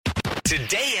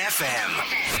Today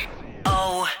FM.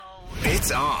 Oh,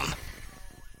 it's on.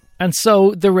 And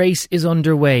so the race is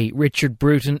underway. Richard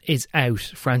Bruton is out.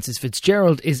 Francis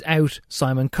Fitzgerald is out.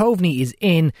 Simon Coveney is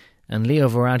in. And Leo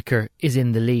Varadkar is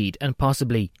in the lead and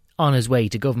possibly on his way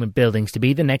to government buildings to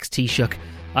be the next Taoiseach.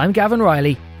 I'm Gavin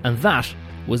Riley, and that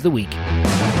was the week.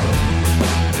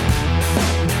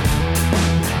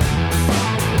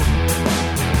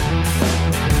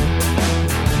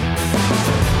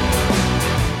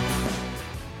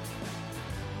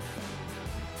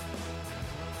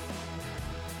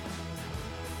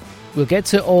 We'll get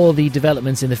to all the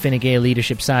developments in the Fine Gael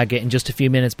leadership saga in just a few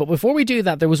minutes, but before we do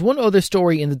that, there was one other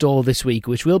story in the Dáil this week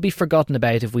which will be forgotten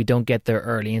about if we don't get there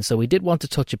early, and so we did want to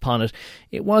touch upon it.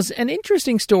 It was an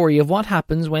interesting story of what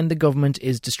happens when the government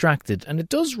is distracted, and it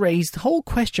does raise the whole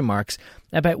question marks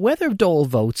about whether Dáil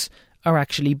votes are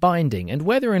actually binding, and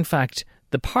whether in fact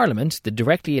the Parliament, the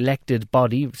directly elected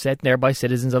body set there by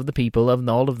citizens of the people and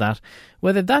all of that,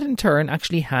 whether that in turn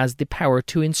actually has the power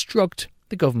to instruct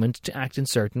the government to act in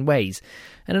certain ways.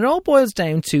 And it all boils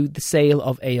down to the sale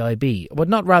of AIB. But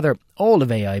not rather all of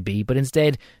AIB, but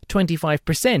instead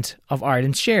 25% of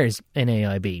Ireland's shares in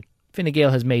AIB. Fine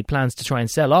Gael has made plans to try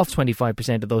and sell off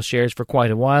 25% of those shares for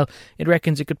quite a while. It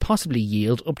reckons it could possibly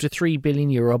yield up to €3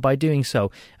 billion by doing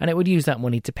so, and it would use that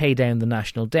money to pay down the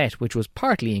national debt, which was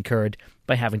partly incurred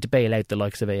by having to bail out the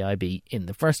likes of AIB in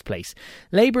the first place.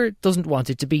 Labour doesn't want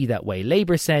it to be that way.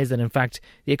 Labour says that in fact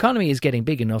the economy is getting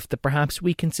big enough that perhaps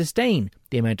we can sustain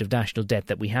the amount of national debt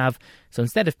that we have, so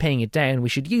instead of paying it down we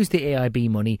should use the AIB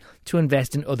money to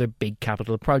invest in other big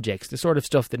capital projects, the sort of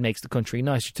stuff that makes the country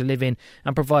nicer to live in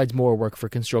and provides more work for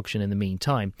construction in the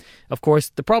meantime. Of course,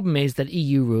 the problem is that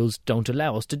EU rules don't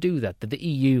allow us to do that the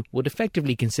EU would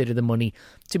effectively consider the money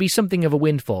to be something of a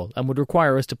windfall and would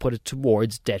require us to put it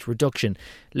towards debt reduction.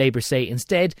 Labour say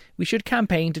instead we should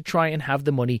campaign to try and have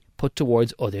the money put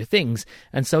towards other things,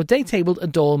 and so they tabled a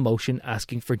Dáil motion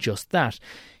asking for just that.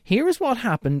 Here is what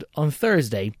happened on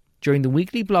Thursday during the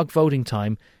weekly block voting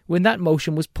time when that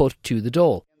motion was put to the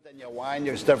Dáil.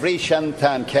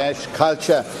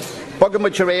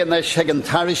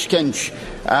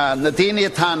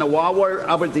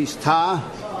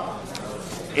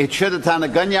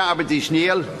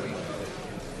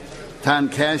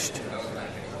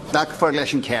 That's for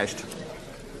election cast.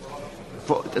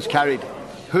 It's carried.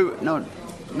 Who? No.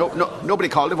 Nobody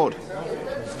called a vote.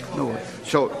 No.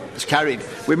 So it's carried.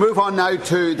 We move on now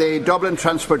to the Dublin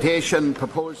Transportation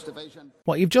Proposed Division.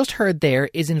 What you've just heard there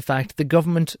is in fact the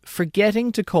government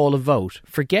forgetting to call a vote,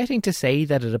 forgetting to say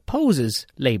that it opposes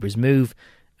Labour's move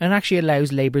and actually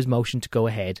allows Labour's motion to go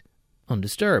ahead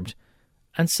undisturbed.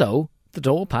 And so the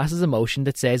Dáil passes a motion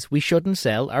that says we shouldn't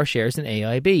sell our shares in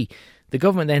AIB. The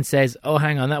government then says, oh,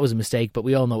 hang on, that was a mistake, but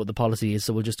we all know what the policy is,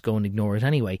 so we'll just go and ignore it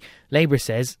anyway. Labour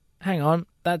says, hang on,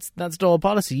 that's Dáil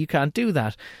policy, you can't do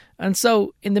that. And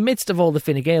so, in the midst of all the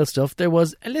Fine Gael stuff, there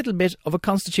was a little bit of a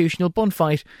constitutional bun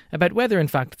fight about whether, in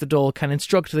fact, the Dáil can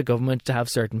instruct the government to have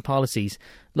certain policies.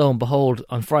 Lo and behold,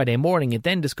 on Friday morning, it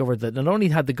then discovered that not only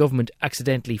had the government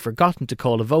accidentally forgotten to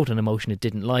call a vote on a motion it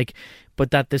didn't like,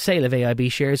 but that the sale of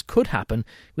AIB shares could happen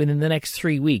within the next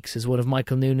 3 weeks as one of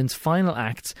Michael Noonan's final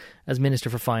acts as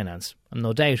Minister for Finance. And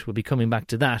no doubt we'll be coming back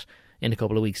to that in a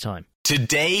couple of weeks' time.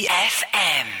 Today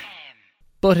FM.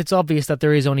 But it's obvious that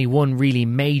there is only one really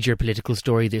major political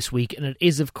story this week, and it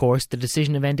is, of course, the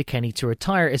decision of Enda Kenny to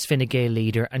retire as Fine Gael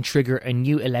leader and trigger a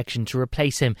new election to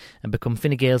replace him and become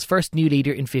Fine Gael's first new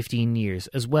leader in 15 years,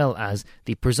 as well as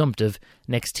the presumptive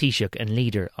next Taoiseach and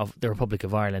leader of the Republic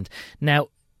of Ireland. Now,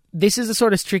 this is a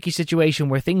sort of tricky situation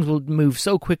where things will move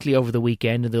so quickly over the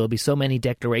weekend and there will be so many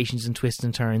declarations and twists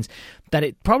and turns that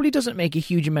it probably doesn't make a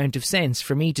huge amount of sense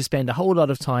for me to spend a whole lot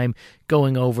of time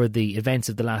going over the events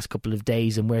of the last couple of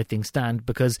days and where things stand,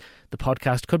 because the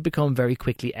podcast could become very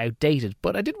quickly outdated.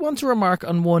 But I did want to remark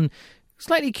on one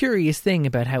slightly curious thing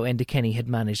about how Enda Kenny had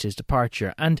managed his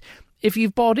departure. And if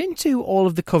you've bought into all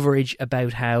of the coverage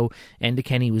about how Enda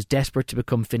Kenny was desperate to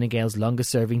become Fine Gael's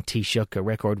longest-serving Taoiseach, a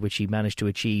record which he managed to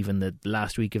achieve in the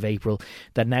last week of April,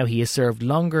 that now he has served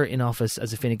longer in office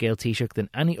as a Fine Gael Taoiseach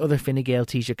than any other Fine Gael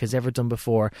Taoiseach has ever done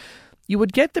before, you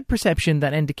would get the perception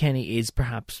that Enda Kenny is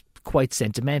perhaps quite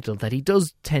sentimental, that he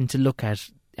does tend to look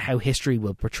at how history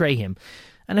will portray him.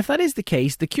 And if that is the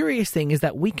case, the curious thing is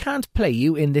that we can't play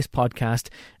you in this podcast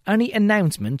any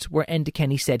announcement where Enda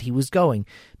Kenny said he was going,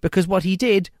 because what he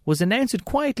did was announce it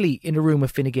quietly in a room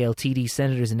of Fine Gael TDs,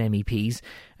 senators and MEPs,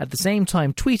 at the same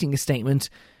time tweeting a statement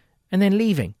and then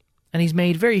leaving. and he's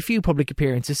made very few public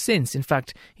appearances since. In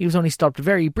fact, he was only stopped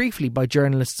very briefly by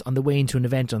journalists on the way into an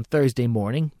event on Thursday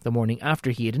morning, the morning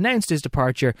after he had announced his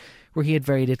departure, where he had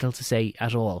very little to say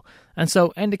at all. And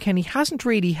so Enda Kenny hasn't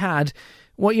really had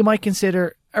what you might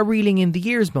consider a reeling in the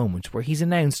years moment, where he's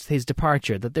announced his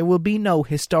departure, that there will be no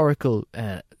historical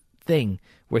thing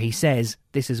where he says,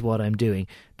 this is what I'm doing.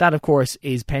 That, of course,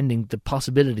 is pending the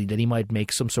possibility that he might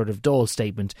make some sort of Dáil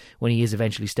statement when he is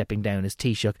eventually stepping down as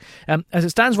Taoiseach. As it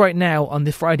stands right now, on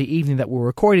the Friday evening that we're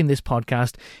recording this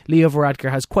podcast, Leo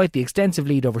Varadkar has quite the extensive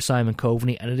lead over Simon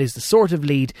Coveney, and it is the sort of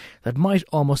lead that might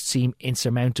almost seem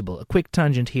insurmountable. A quick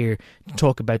tangent here to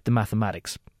talk about the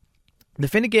mathematics. The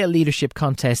Fine Gael leadership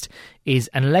contest is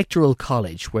an electoral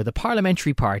college where the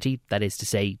parliamentary party, that is to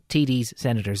say TDs,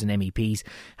 senators and MEPs,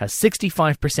 has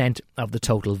 65% of the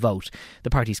total vote. The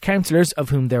party's councillors, of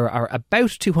whom there are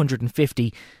about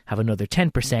 250, have another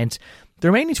 10%. The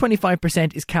remaining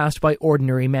 25% is cast by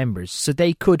ordinary members, so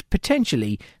they could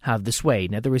potentially have the sway.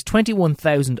 Now, there is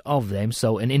 21,000 of them,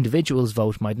 so an individual's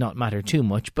vote might not matter too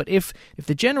much, but if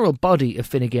the general body of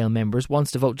Fine Gael members wants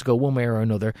to vote to go one way or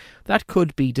another, that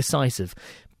could be decisive.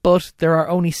 But there are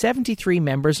only 73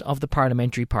 members of the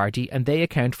parliamentary party, and they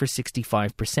account for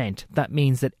 65%. That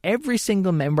means that every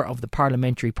single member of the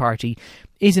parliamentary party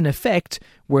is in effect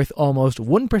worth almost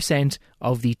 1%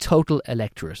 of the total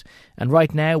electorate. And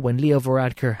right now, when Leo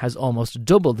Varadkar has almost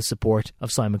double the support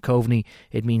of Simon Coveney,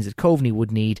 it means that Coveney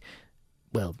would need,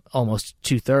 well, almost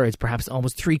 2/3, perhaps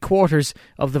almost 3/4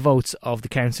 of the votes of the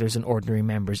councillors and ordinary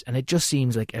members. And it just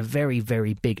seems like a very,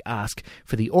 very big ask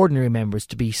for the ordinary members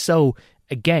to be so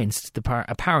against the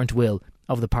apparent will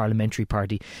of the parliamentary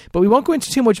party. But we won't go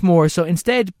into too much more, so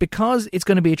instead, because it's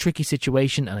going to be a tricky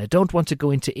situation and I don't want to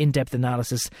go into in-depth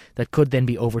analysis that could then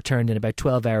be overturned in about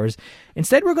 12 hours,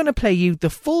 instead we're going to play you the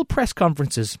full press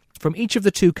conferences from each of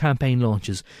the two campaign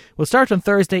launches. We'll start on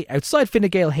Thursday outside Fine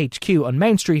Gael HQ on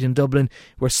Mount Street in Dublin,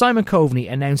 where Simon Coveney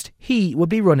announced he would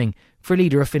be running for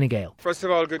leader of Fine Gael. First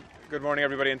of all, good morning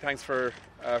everybody, and thanks for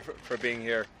being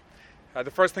here.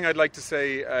 The first thing I'd like to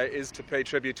say is to pay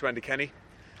tribute to Enda Kenny.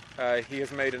 He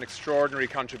has made an extraordinary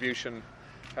contribution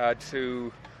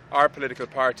to our political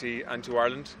party and to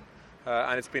Ireland,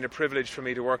 and it's been a privilege for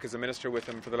me to work as a minister with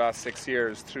him for the last 6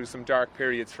 years through some dark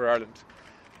periods for Ireland.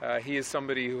 He is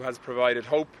somebody who has provided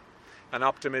hope and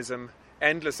optimism,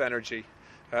 endless energy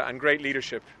and great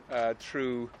leadership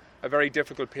through a very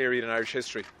difficult period in Irish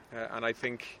history, and I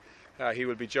think he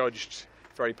will be judged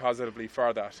very positively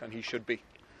for that, and he should be.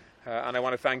 And I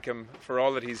want to thank him for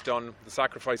all that he's done, the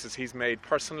sacrifices he's made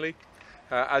personally,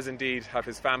 as indeed have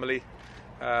his family.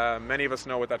 Many of us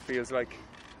know what that feels like,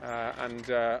 and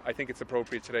I think it's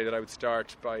appropriate today that I would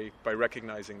start by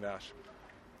recognising that.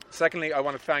 Secondly, I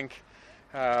want to thank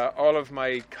all of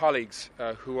my colleagues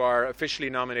who are officially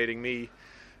nominating me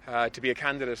to be a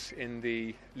candidate in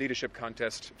the leadership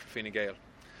contest for Fine Gael,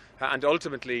 and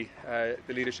ultimately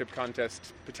the leadership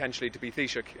contest potentially to be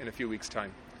Taoiseach in a few weeks'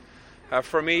 time.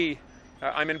 For me,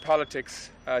 I'm in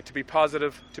politics to be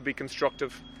positive, to be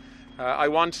constructive. I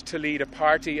want to lead a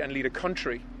party and lead a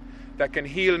country that can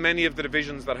heal many of the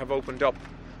divisions that have opened up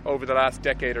over the last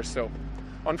decade or so.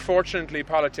 Unfortunately,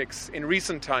 politics in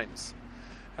recent times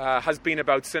has been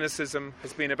about cynicism,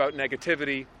 has been about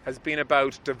negativity, has been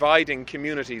about dividing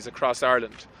communities across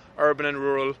Ireland, urban and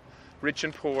rural, rich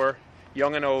and poor,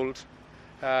 young and old,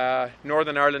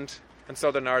 Northern Ireland and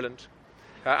Southern Ireland.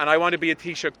 And I want to be a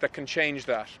Taoiseach that can change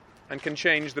that and can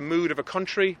change the mood of a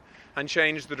country and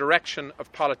change the direction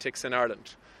of politics in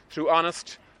Ireland through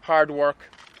honest, hard work,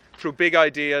 through big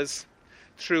ideas,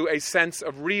 through a sense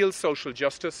of real social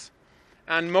justice,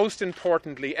 and most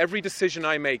importantly, every decision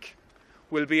I make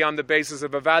will be on the basis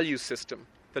of a value system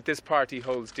that this party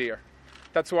holds dear.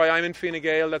 That's why I'm in Fine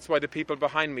Gael, that's why the people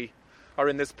behind me are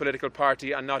in this political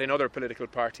party and not in other political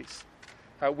parties.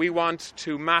 We want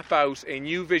to map out a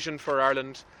new vision for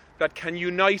Ireland that can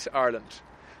unite Ireland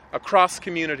across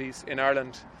communities in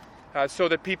Ireland so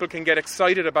that people can get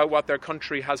excited about what their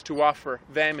country has to offer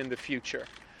them in the future,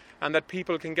 and that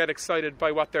people can get excited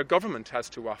by what their government has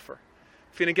to offer.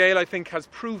 Fine Gael, I think, has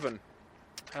proven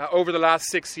over the last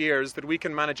 6 years that we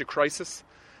can manage a crisis,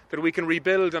 that we can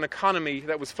rebuild an economy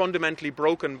that was fundamentally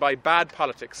broken by bad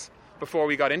politics before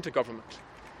we got into government.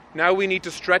 Now we need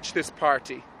to stretch this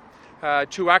party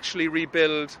to actually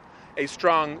rebuild a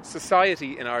strong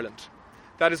society in Ireland.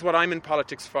 That is what I'm in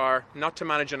politics for, not to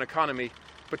manage an economy,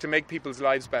 but to make people's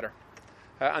lives better.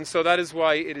 And so that is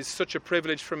why it is such a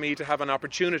privilege for me to have an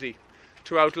opportunity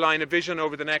to outline a vision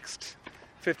over the next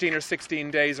 15 or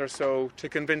 16 days or so to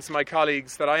convince my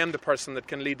colleagues that I am the person that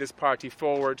can lead this party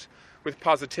forward with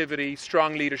positivity,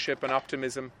 strong leadership and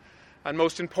optimism, and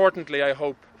most importantly, I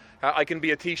hope, I can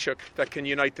be a Taoiseach that can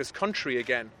unite this country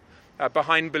again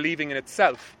behind believing in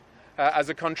itself as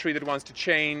a country that wants to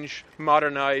change,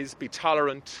 modernise, be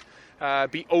tolerant,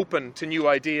 be open to new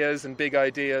ideas and big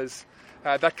ideas,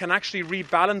 that can actually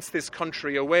rebalance this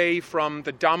country away from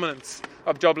the dominance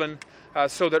of Dublin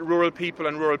so that rural people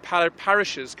and rural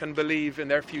parishes can believe in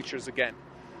their futures again.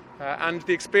 And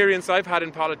the experience I've had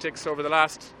in politics over the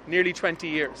last nearly 20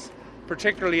 years,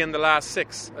 particularly in the last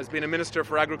 6, as being a Minister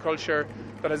for Agriculture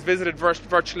that has visited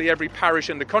virtually every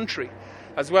parish in the country,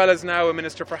 as well as now a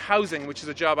Minister for Housing, which is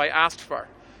a job I asked for,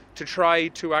 to try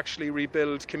to actually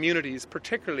rebuild communities,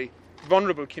 particularly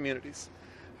vulnerable communities,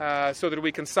 so that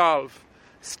we can solve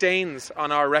stains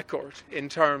on our record in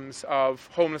terms of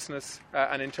homelessness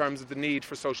and in terms of the need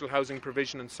for social housing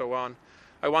provision and so on.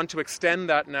 I want to extend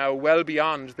that now well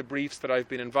beyond the briefs that I've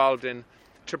been involved in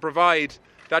to provide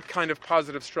that kind of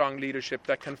positive, strong leadership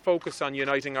that can focus on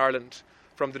uniting Ireland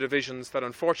from the divisions that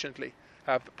unfortunately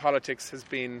politics has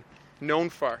been known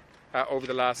for over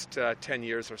the last 10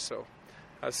 years or so.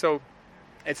 So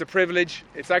it's a privilege.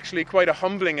 It's actually quite a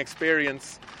humbling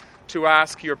experience to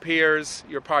ask your peers,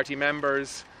 your party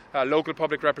members, local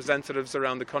public representatives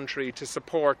around the country to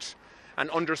support and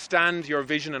understand your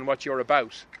vision and what you're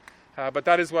about. But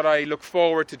that is what I look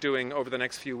forward to doing over the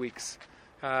next few weeks.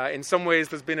 In some ways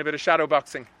there's been a bit of shadow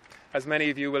boxing, as many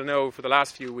of you will know, for the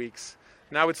last few weeks.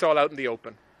 Now it's all out in the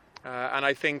open. And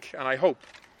I think and I hope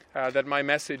that my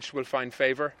message will find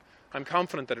favour. I'm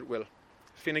confident that it will.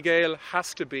 Fine Gael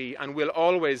has to be and will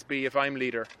always be, if I'm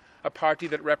leader, a party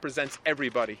that represents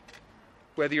everybody.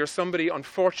 Whether you're somebody,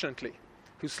 unfortunately,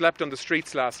 who slept on the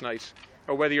streets last night,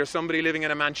 or whether you're somebody living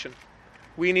in a mansion,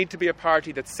 we need to be a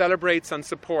party that celebrates and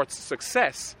supports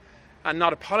success and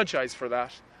not apologise for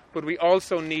that. But we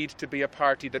also need to be a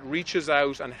party that reaches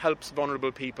out and helps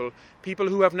vulnerable people, people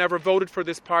who have never voted for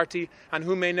this party and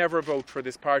who may never vote for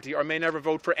this party or may never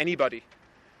vote for anybody.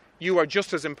 You are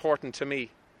just as important to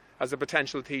me as a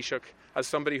potential Taoiseach as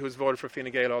somebody who's voted for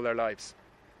Fine Gael all their lives.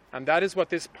 And that is what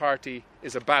this party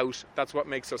is about. That's what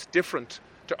makes us different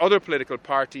to other political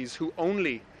parties who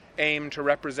only aim to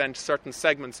represent certain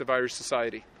segments of Irish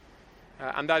society.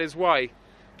 And that is why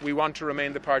we want to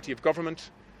remain the party of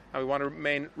government, and we want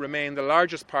to remain the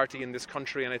largest party in this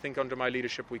country, and I think under my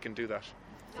leadership we can do that.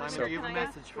 Simon, you have a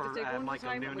message for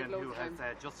Michael Noonan, who has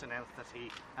just announced that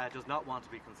he does not want to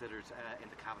be considered in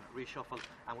the cabinet reshuffle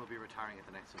and will be retiring at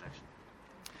the next election.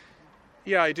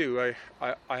 Yeah, I do.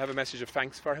 I have a message of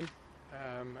thanks for him.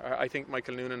 I think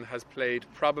Michael Noonan has played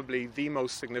probably the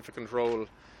most significant role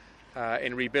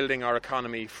in rebuilding our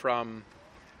economy from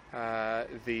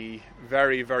the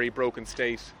very, very broken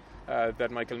state that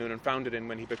Michael Noonan founded in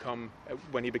when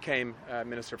he became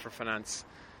Minister for Finance.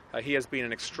 He has been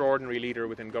an extraordinary leader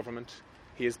within government.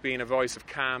 He has been a voice of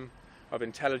calm, of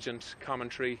intelligent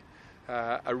commentary,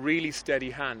 a really steady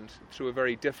hand through a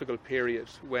very difficult period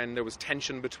when there was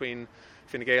tension between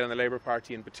Fine Gael and the Labour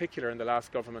Party in particular in the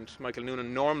last government. Michael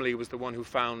Noonan normally was the one who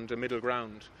found a middle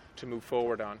ground to move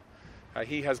forward on.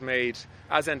 He has made,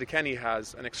 as Enda Kenny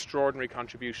has, an extraordinary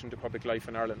contribution to public life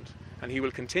in Ireland. And he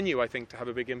will continue, I think, to have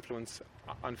a big influence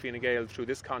on Fine Gael through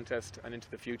this contest and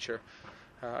into the future.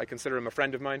 I consider him a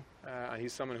friend of mine, and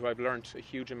he's someone who I've learnt a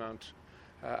huge amount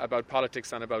about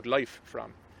politics and about life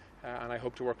from. And I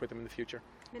hope to work with him in the future.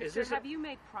 Minister, have you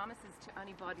made promises to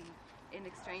anybody in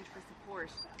exchange for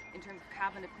support in terms of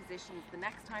cabinet positions the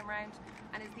next time round?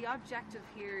 And is the objective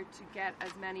here to get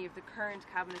as many of the current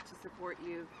cabinet to support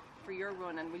you for your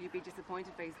run, and will you be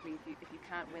disappointed basically if you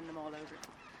can't win them all over?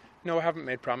 No, I haven't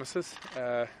made promises.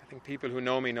 I think people who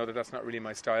know me know that that's not really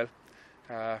my style.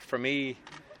 For me,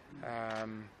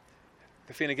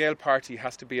 the Fine Gael party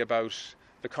has to be about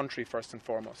the country first and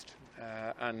foremost.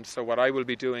 And so what I will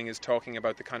be doing is talking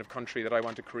about the kind of country that I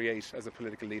want to create as a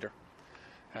political leader.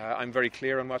 I'm very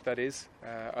clear on what that is.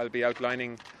 I'll be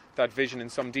outlining that vision in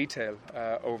some detail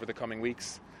over the coming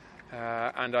weeks.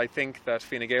 And I think that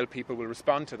Fine Gael people will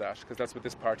respond to that, because that's what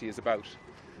this party is about.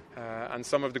 And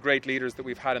some of the great leaders that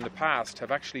we've had in the past have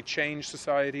actually changed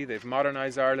society. They've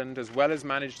modernised Ireland as well as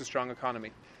managed a strong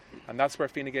economy. And that's where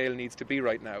Fine Gael needs to be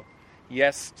right now.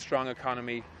 Yes, strong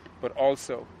economy, but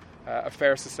also a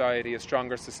fair society, a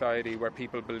stronger society where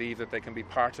people believe that they can be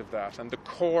part of that. And the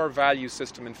core value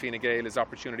system in Fine Gael is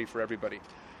opportunity for everybody.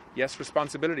 Yes,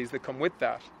 responsibilities that come with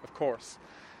that, of course.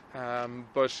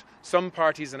 But some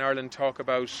parties in Ireland talk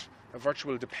about a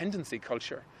virtual dependency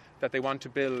culture that they want to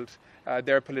build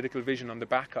their political vision on the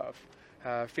back of.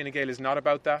 Fine Gael is not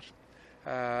about that.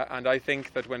 And I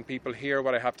think that when people hear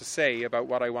what I have to say about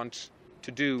what I want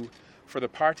to do for the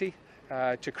party,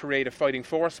 to create a fighting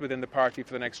force within the party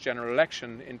for the next general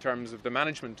election in terms of the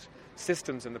management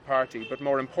systems in the party. But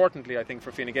more importantly, I think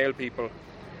for Fine Gael people,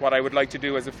 what I would like to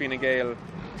do as a Fine Gael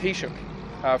Taoiseach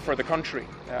for the country,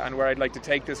 and where I'd like to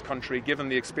take this country, given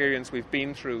the experience we've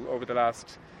been through over the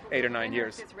last 8 or 9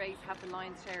 years. Will this race have the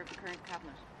lion's share of the current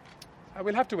cabinet?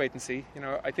 We'll have to wait and see.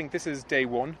 I think this is day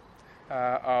one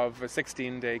of a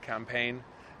 16-day campaign.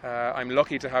 I'm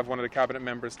lucky to have one of the cabinet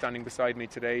members standing beside me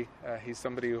today. He's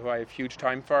somebody who I have huge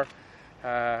time for,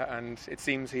 and it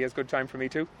seems he has good time for me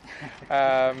too.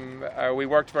 We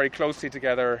worked very closely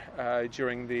together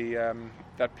during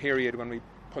that period when we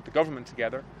put the government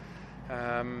together,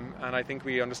 and I think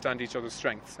we understand each other's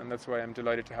strengths, and that's why I'm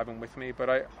delighted to have him with me.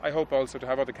 But I hope also to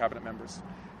have other cabinet members.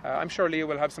 I'm sure Leah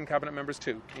will have some cabinet members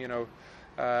too.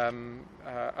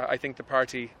 I think the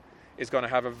party is going to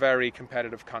have a very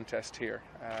competitive contest here,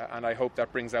 and I hope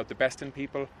that brings out the best in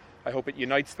people. I hope it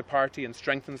unites the party and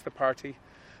strengthens the party,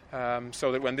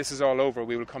 so that when this is all over,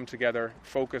 we will come together,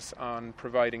 focus on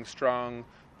providing strong,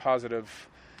 positive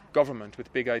government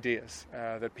with big ideas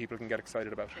that people can get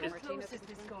excited about. How close is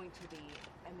this going to be?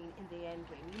 I mean, in the end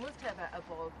game, you must have a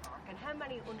ballpark, and how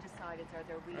many undecideds are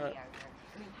there really out there?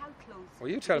 I mean, how close? Well,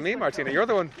 you tell me, Martina. You're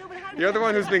the one. You're the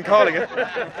one who's been calling it.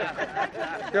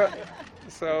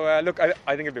 So look, I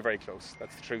think it'll be very close.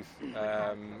 That's the truth.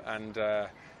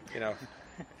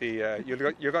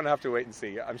 You're going to have to wait and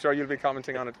see. I'm sure you'll be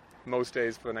commenting on it most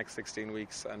days for the next 16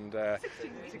 weeks and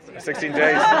 16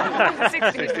 days.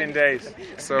 16 days.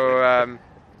 So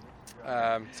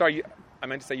sorry. I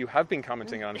meant to say you have been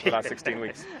commenting on it for the last 16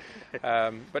 weeks.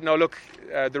 But no, look,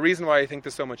 the reason why I think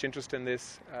there's so much interest in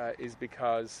this is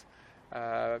because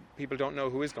people don't know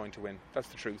who is going to win. That's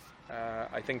the truth.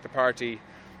 I think the party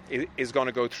is going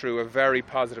to go through a very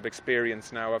positive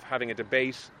experience now of having a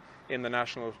debate in the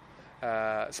national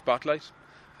spotlight,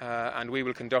 and we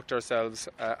will conduct ourselves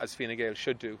as Fine Gael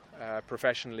should do,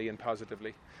 professionally and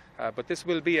positively. But this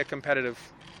will be a competitive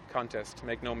contest,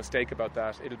 make no mistake about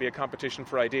that. It'll be a competition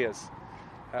for ideas.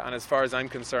 And as far as I'm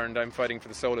concerned, I'm fighting for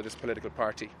the soul of this political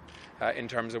party in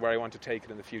terms of where I want to take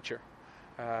it in the future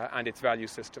and its value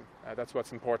system. That's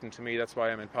what's important to me. That's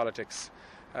why I'm in politics,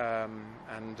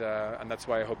 and that's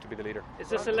why I hope to be the leader. Is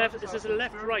this a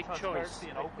left-right choice?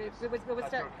 What your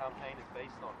campaign is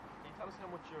based on. Can you tell us how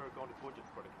much you're going to budget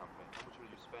for the campaign? How much will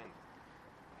you spend?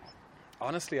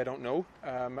 Honestly, I don't know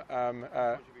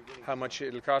how much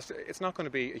it'll cost. It's not going to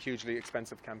be a hugely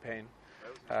expensive campaign.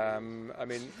 I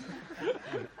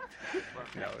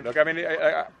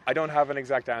don't have an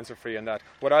exact answer for you on that.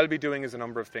 What I'll be doing is a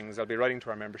number of things. I'll be writing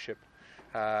to our membership.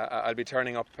 I'll be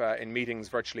turning up in meetings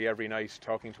virtually every night,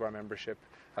 talking to our membership.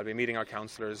 I'll be meeting our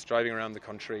councillors, driving around the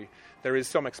country. There is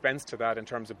some expense to that in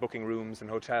terms of booking rooms and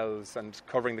hotels and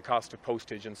covering the cost of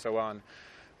postage and so on.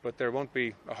 But there won't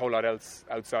be a whole lot else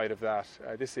outside of that.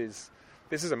 This is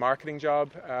a marketing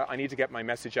job. I need to get my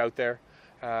message out there,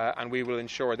 and we will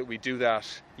ensure that we do that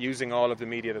using all of the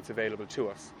media that's available to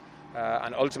us.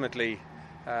 And ultimately,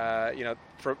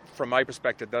 from my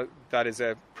perspective, that is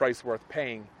a price worth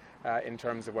paying in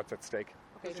terms of what's at stake.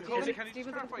 Okay, Mr. Coveney, can you just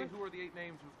clarify who are the 8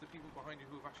 names of the people behind you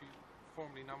who have actually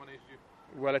formally nominated you?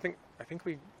 Well, I think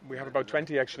we have about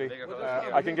 20 actually.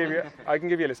 I can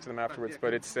give you a list of them afterwards.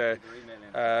 But it's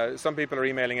some people are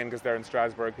emailing in because they're in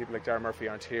Strasbourg. People like Darragh Murphy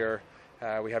aren't here.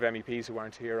 We have MEPs who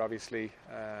aren't here, obviously,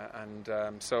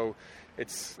 so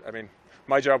it's. I mean,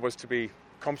 my job was to be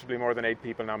comfortably more than 8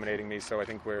 people nominating me, so I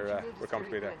think we're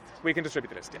comfortably there. We can distribute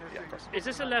the list, yeah, of course. Is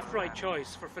this a left-right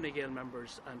choice for Fine Gael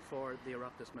members and for the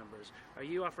Oireachtas members? Are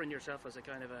you offering yourself as a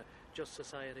kind of a Just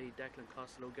Society, Declan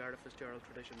Costello, Garda Fitzgerald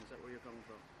tradition? Is that where you're coming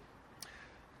from?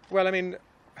 Well, I mean,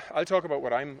 I'll talk about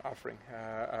what I'm offering.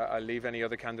 I'll leave any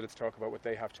other candidates talk about what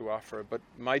they have to offer. But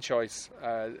my choice,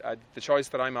 the choice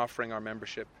that I'm offering our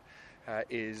membership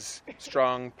is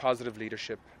strong, positive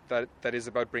leadership that is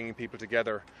about bringing people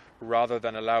together rather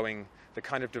than allowing the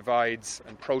kind of divides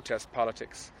and protest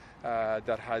politics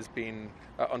that has been,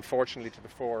 unfortunately, to the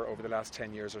fore over the last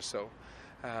 10 years or so.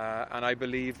 And I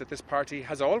believe that this party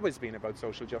has always been about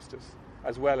social justice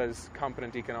as well as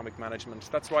competent economic management.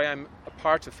 That's why I'm a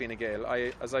part of Fine Gael.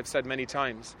 As I've said many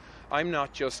times, I'm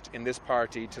not just in this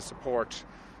party to support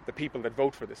the people that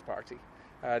vote for this party.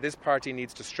 This party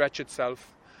needs to stretch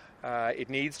itself. It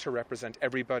needs to represent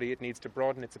everybody. It needs to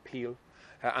broaden its appeal.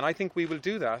 And I think we will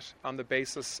do that on the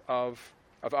basis of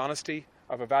honesty,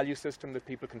 of a value system that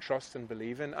people can trust and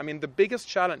believe in. I mean, the biggest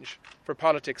challenge for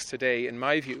politics today, in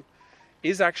my view,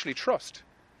 is actually trust.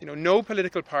 No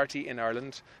political party in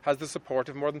Ireland has the support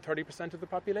of more than 30% of the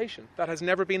population. That has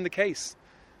never been the case.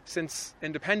 since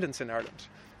independence in Ireland.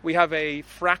 We have a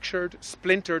fractured,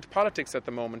 splintered politics at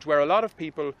the moment, where a lot of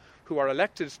people who are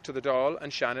elected to the Dáil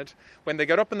and Seanad, when they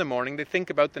get up in the morning, they think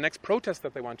about the next protest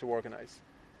that they want to organise.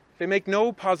 They make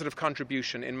no positive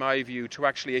contribution, in my view, to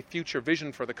actually a future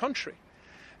vision for the country.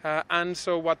 And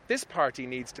so what this party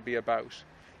needs to be about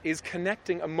is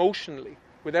connecting emotionally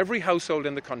with every household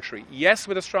in the country. Yes,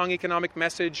 with a strong economic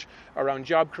message around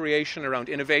job creation, around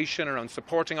innovation, around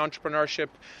supporting entrepreneurship.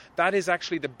 That is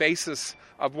actually the basis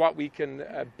of what we can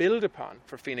build upon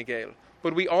for Fine Gael.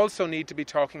 But we also need to be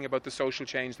talking about the social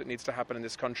change that needs to happen in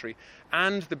this country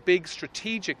and the big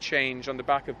strategic change on the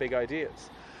back of big ideas.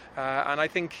 And I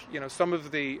think, some of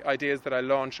the ideas that I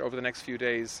launch over the next few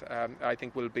days, I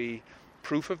think will be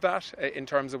proof of that in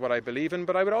terms of what I believe in.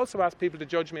 But I would also ask people to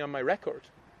judge me on my record.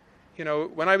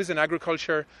 When I was in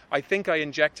agriculture, I think I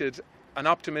injected an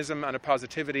optimism and a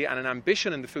positivity and an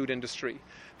ambition in the food industry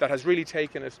that has really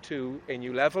taken it to a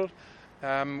new level.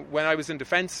 When I was in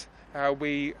defence,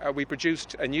 we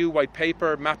produced a new white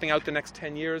paper mapping out the next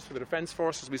 10 years for the Defence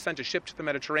Forces. We sent a ship to the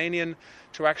Mediterranean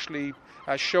to actually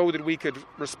show that we could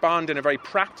respond in a very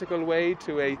practical way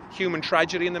to a human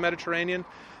tragedy in the Mediterranean.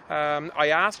 I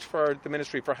asked for the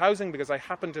Ministry for Housing because I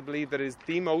happen to believe that it is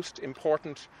the most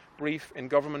important brief in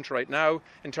government right now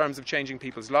in terms of changing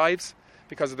people's lives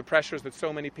because of the pressures that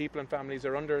so many people and families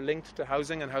are under linked to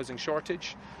housing and housing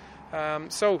shortage.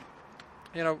 So,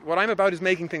 what I'm about is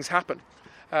making things happen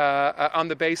on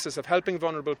the basis of helping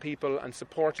vulnerable people and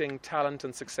supporting talent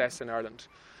and success in Ireland.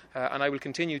 And I will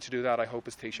continue to do that, I hope,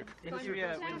 as Taoiseach. If you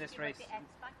win this race...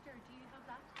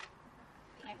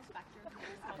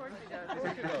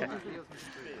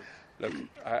 Look,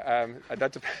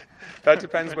 that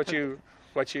depends what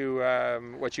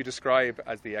you describe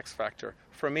as the X factor.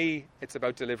 For me, it's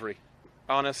about delivery,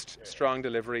 honest, strong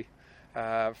delivery.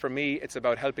 For me, it's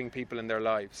about helping people in their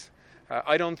lives.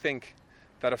 I don't think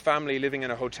that a family living in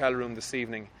a hotel room this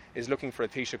evening is looking for a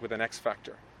Taoiseach with an X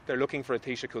factor. They're looking for a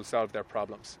Taoiseach who'll solve their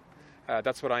problems.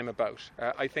 That's what I'm about.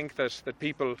 I think that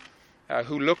people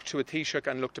who look to a Taoiseach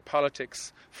and look to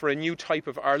politics for a new type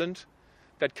of Ireland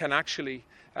that can actually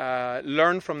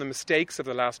learn from the mistakes of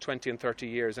the last 20 and 30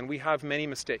 years. And we have many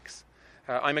mistakes.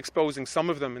 I'm exposing some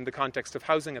of them in the context of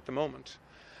housing at the moment.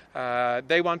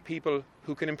 They want people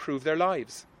who can improve their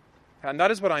lives. And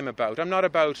that is what I'm about. I'm not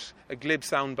about a glib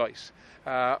soundbite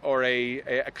or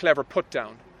a clever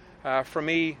put-down. For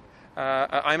me,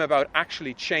 I'm about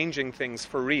actually changing things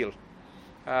for real.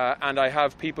 And I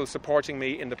have people supporting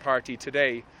me in the party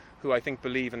today who I think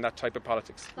believe in that type of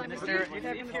politics. Minister,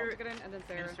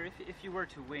 if you were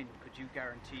to win, could you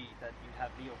guarantee that you'd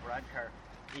have Leo Varadkar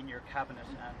in your cabinet,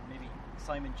 and maybe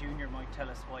Simon Jr. might tell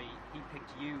us why he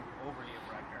picked you over Leo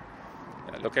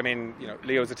Varadkar? Look, I mean,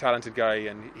 Leo's a talented guy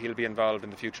and he'll be involved in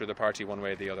the future of the party one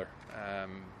way or the other.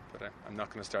 But I'm not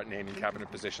going to start naming cabinet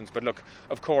positions. But look,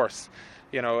 of course,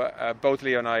 both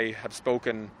Leo and I have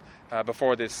spoken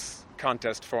before this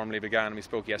contest formally began. We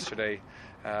spoke yesterday.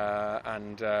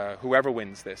 And whoever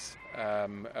wins this,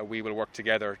 we will work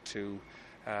together to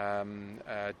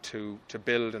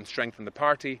build and strengthen the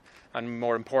party, and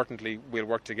more importantly, we'll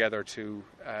work together to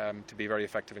be very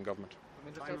effective in government.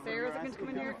 Sarah's going to come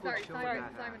in here. Sorry,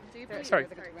 Simon. Do you believe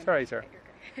sorry, Sarah.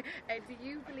 Do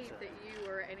you believe that you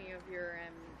or any of your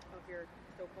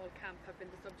so-called camp have been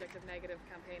the subject of negative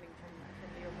campaigning from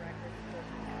Leo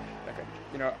Varadkar?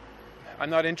 Okay, I'm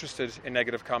not interested in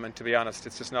negative comment, to be honest.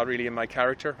 It's just not really in my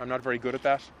character. I'm not very good at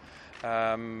that.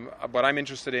 What I'm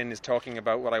interested in is talking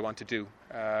about what I want to do.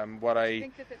 I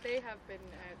think that they have been...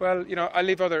 Well,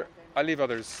 I'll leave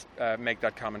others make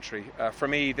that commentary. For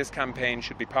me, this campaign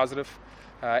should be positive.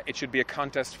 It should be a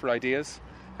contest for ideas.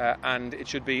 And it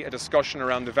should be a discussion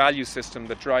around the value system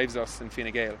that drives us in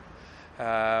Fine Gael.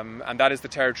 And that is the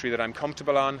territory that I'm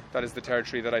comfortable on. That is the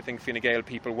territory that I think Fine Gael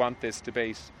people want this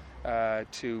debate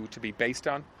to be based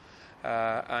on,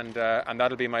 and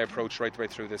that'll be my approach right the way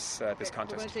through this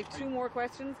contest. We're going to take two more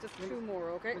questions, just two more,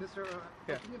 okay? Minister,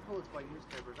 opinion polls by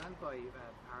newspapers and by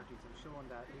parties have shown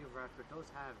that Leo Varadkar does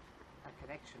have a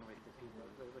connection with the people,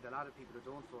 with a lot of people who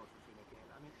don't vote for Fine Gael.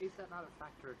 I mean, is that not a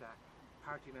factor that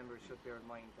party members should bear in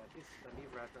mind, that Leo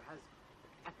Varadkar has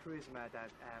a charisma that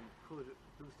could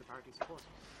boost the party support?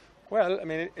 Well, I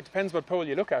mean, it depends what poll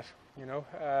you look at.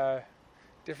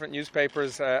 Different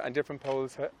newspapers and different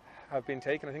polls have been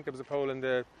taken. I think there was a poll in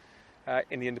the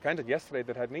Independent yesterday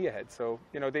that had me ahead. So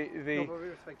No, but we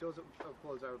respect those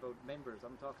polls are about members.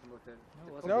 I'm talking about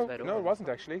the. No, it wasn't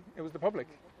actually. It was the public.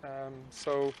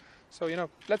 So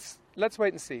let's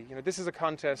wait and see. This is a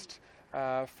contest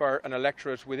for an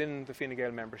electorate within the Fine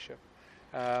Gael membership.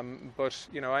 But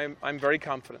I'm very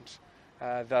confident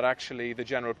that actually the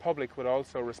general public would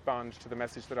also respond to the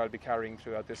message that I'll be carrying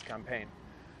throughout this campaign.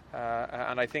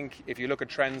 And I think if you look at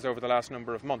trends over the last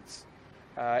number of months,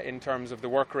 in terms of the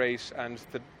work rate and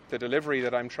the delivery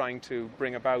that I'm trying to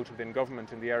bring about within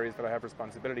government in the areas that I have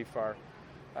responsibility for,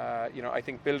 I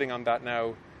think building on that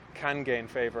now can gain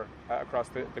favour across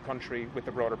the country with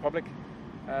the broader public.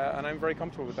 And I'm very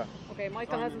comfortable with that. Okay,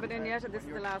 Michael hasn't been in yet, and this is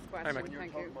the last question. When Thank you're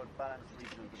you. talking about balanced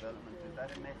regional development, is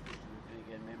that a message to the Fine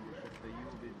Gael membership that you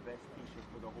will be the best teacher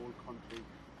for the whole country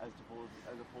as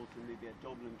opposed to maybe a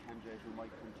Dublin candidate who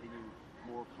might continue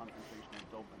more concentration in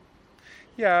Dublin?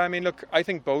 Yeah, I mean, look, I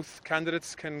think both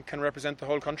candidates can represent the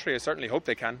whole country. I certainly hope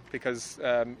they can, because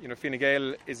Fine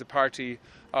Gael is a party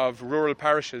of rural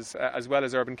parishes as well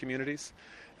as urban communities.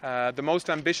 The most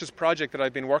ambitious project that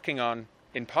I've been working on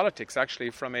in politics, actually,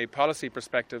 from a policy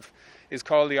perspective, is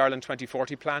called the Ireland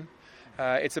 2040 plan.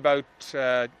 It's about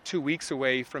 2 weeks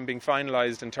away from being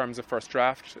finalised in terms of first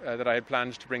draft that I had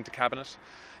planned to bring to Cabinet.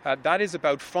 That is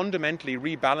about fundamentally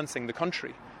rebalancing the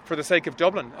country for the sake of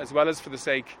Dublin, as well as for the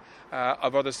sake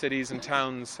of other cities and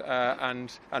towns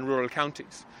and rural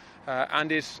counties.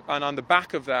 And on the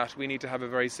back of that, we need to have a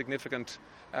very significant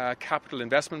capital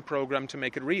investment programme to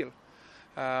make it real.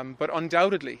 But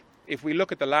undoubtedly, if we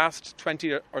look at the last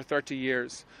 20 or 30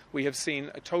 years, we have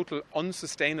seen a totally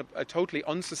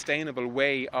unsustainable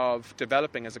way of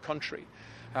developing as a country,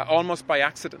 almost by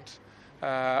accident.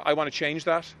 I want to change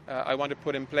that. I want to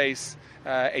put in place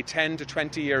a 10 to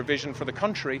 20 year vision for the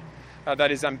country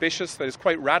that is ambitious, that is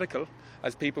quite radical,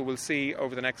 as people will see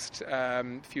over the next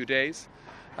few days.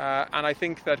 And I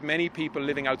think that many people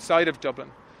living outside of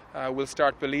Dublin will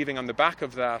start believing on the back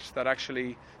of that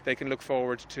actually they can look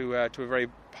forward to a very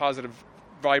positive,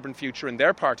 vibrant future in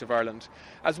their part of Ireland,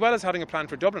 as well as having a plan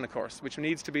for Dublin, of course, which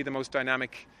needs to be the most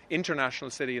dynamic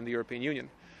international city in the European Union.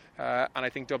 And I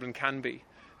think Dublin can be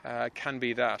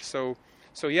that. So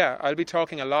yeah, I'll be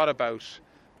talking a lot about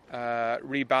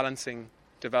rebalancing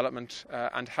development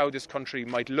and how this country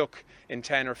might look in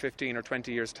 10 or 15 or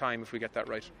 20 years' time if we get that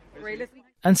right.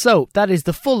 And so, that is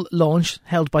the full launch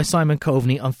held by Simon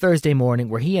Coveney on Thursday morning,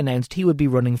 where he announced he would be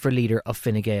running for leader of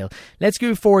Fine Gael. Let's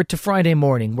go forward to Friday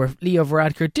morning, where Leo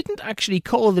Varadkar didn't actually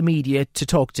call the media to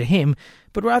talk to him,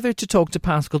 but rather to talk to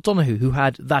Paschal Donohoe, who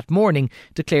had that morning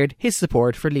declared his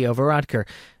support for Leo Varadkar.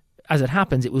 As it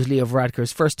happens, it was Leo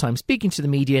Varadkar's first time speaking to the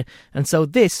media, and so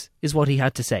this is what he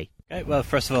had to say. Okay, well,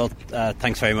 first of all,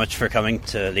 thanks very much for coming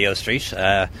to Leo Street,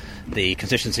 the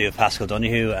constituency of Paschal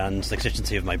Donohoe and the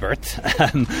constituency of my birth.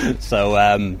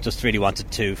 Just really wanted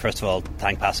to, first of all,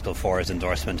 thank Paschal for his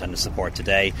endorsement and his support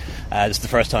today. This is the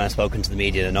first time I've spoken to the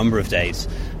media in a number of days,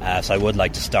 so I would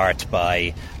like to start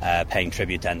by paying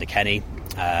tribute to Enda Kenny,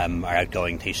 our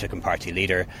outgoing Taoiseach and party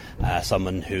leader,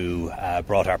 someone who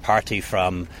brought our party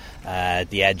from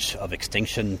the edge of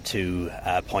extinction to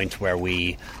a point where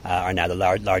we are now the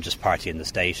largest party in the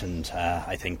state, and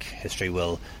I think history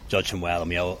will judge him well, and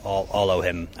we all owe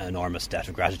him an enormous debt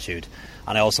of gratitude.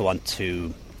 And I also want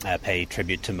to pay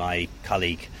tribute to my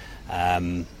colleague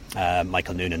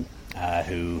Michael Noonan,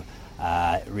 who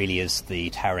really is the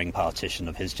towering politician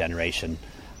of his generation,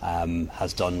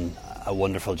 has done a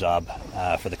wonderful job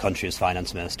for the country as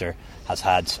Finance Minister, has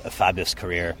had a fabulous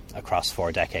career across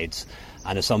 4 decades,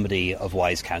 and is somebody of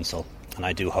wise counsel. And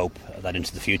I do hope that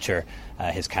into the future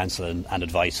his counsel and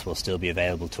advice will still be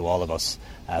available to all of us.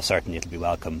 Certainly it will be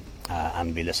welcome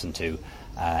and be listened to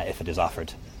if it is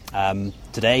offered.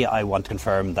 Today I want to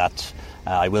confirm that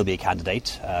I will be a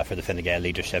candidate for the Fine Gael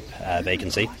leadership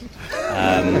vacancy.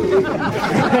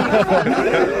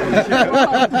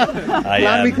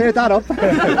 Glad we cleared that up.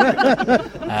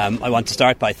 I want to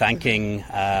start by thanking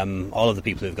all of the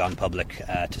people who have gone public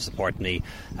to support me.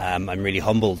 I'm really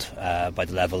humbled by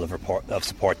the level of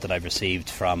support that I've received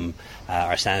from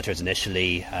our senators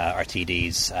initially, our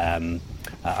TDs,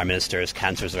 our ministers,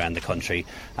 councillors around the country,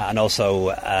 and also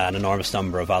an enormous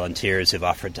number of volunteers who've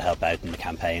offered to help out in the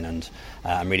campaign, and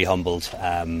I'm really humbled.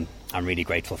 I'm really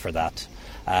grateful for that.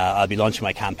 I'll be launching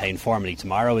my campaign formally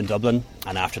tomorrow in Dublin,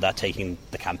 and after that taking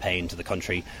the campaign to the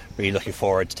country. Really looking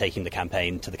forward to taking the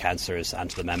campaign to the councillors and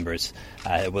to the members.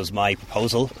 It was my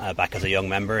proposal back as a young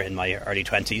member in my early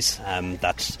 20s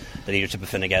that the leadership of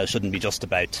Fine Gael shouldn't be just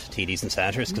about TDs and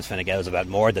senators, because Fine Gael is about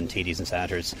more than TDs and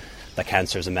senators, that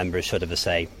councillors and members should have a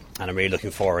say. And I'm really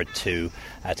looking forward to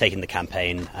taking the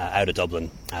campaign out of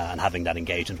Dublin and having that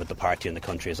engagement with the party and the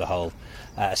country as a whole.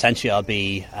 Essentially, I'll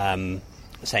be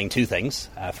saying 2 things.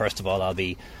 First of all, I'll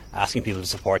be asking people to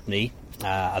support me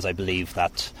as I believe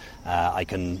that I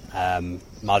can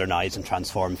modernise and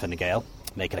transform Fine Gael.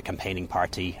 make it a campaigning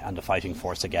party and a fighting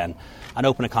force again, and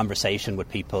open a conversation with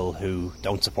people who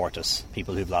don't support us,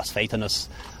 people who've lost faith in us,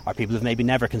 or people who've maybe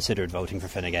never considered voting for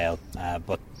Fine Gael,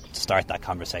 but to start that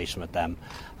conversation with them.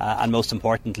 And most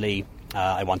importantly,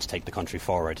 I want to take the country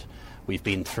forward. We've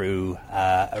been through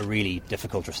a really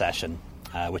difficult recession,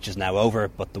 which is now over,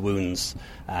 but the wounds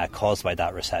caused by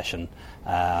that recession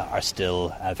are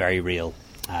still very real,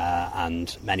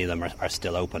 and many of them are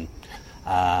still open.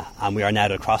 And we are now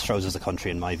at a crossroads as a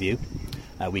country, in my view.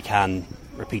 We can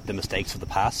repeat the mistakes of the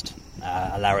past,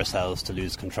 allow ourselves to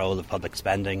lose control of public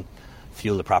spending,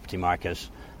 fuel the property market,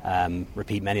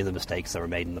 repeat many of the mistakes that were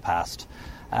made in the past.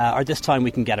 Or this time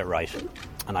we can get it right.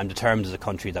 And I'm determined as a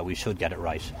country that we should get it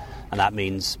right. And that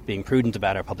means being prudent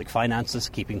about our public finances,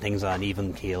 keeping things on an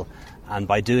even keel, and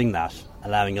by doing that,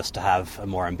 allowing us to have a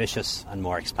more ambitious and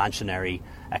more expansionary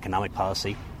economic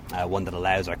policy, one that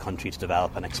allows our country to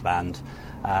develop and expand,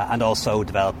 and also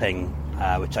developing,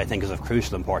 which I think is of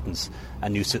crucial importance, a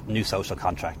new social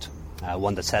contract.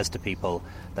 One that says to people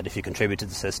that if you contribute to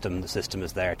the system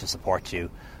is there to support you,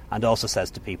 and also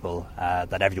says to people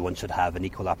that everyone should have an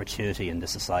equal opportunity in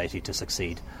this society to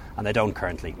succeed, and they don't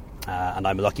currently. And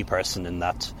I'm a lucky person in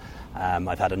that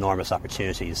I've had enormous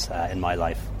opportunities in my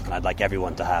life, and I'd like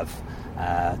everyone to have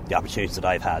the opportunities that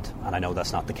I've had, and I know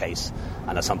that's not the case,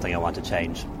 and that's something I want to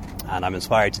change. And I'm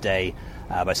inspired today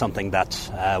by something that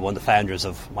one of the founders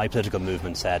of my political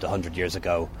movement said 100 years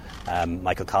ago,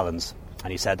 Michael Collins,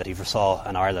 and he said that he foresaw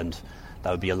an Ireland that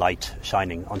would be a light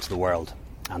shining onto the world,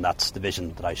 and that's the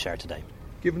vision that I share today.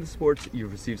 Given the support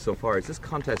you've received so far, is this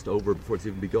contest over before it's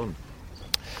even begun?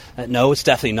 No, it's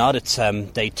definitely not. It's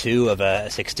day 2 of a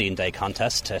 16-day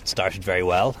contest. It started very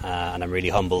well, and I'm really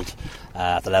humbled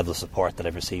at the level of support that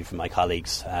I've received from my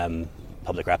colleagues,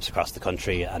 public reps across the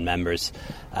country and members,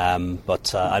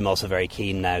 but I'm also very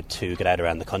keen now to get out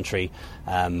around the country.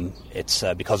 It's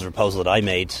because of a proposal that I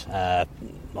made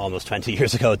almost 20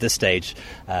 years ago at this stage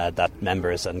that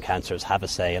members and councillors have a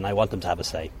say, and I want them to have a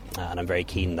say, and I'm very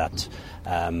keen that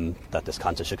this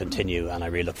contest should continue, and I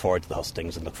really look forward to the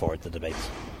hustings and look forward to the debates.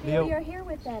 Leo, you're here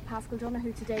with Paschal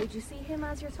Donoghue today. Do you see him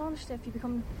as your Taoiseach if you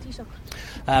become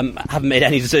Taoiseach? Haven't made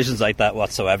any decisions like that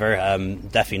whatsoever.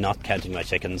 Definitely not counting my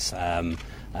chickens.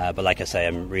 But like I say,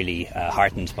 I'm really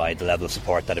heartened by the level of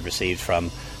support that I've received from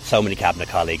so many cabinet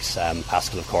colleagues,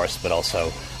 Paschal of course, but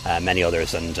also many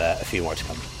others, and a few more to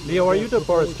come. Leo, are you the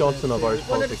Boris Johnson of Irish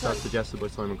politics as suggested by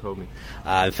Simon Coveney?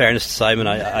 In fairness to Simon,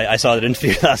 I saw that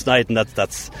interview last night, and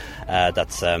that's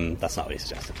not what he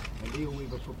suggested. Leo, we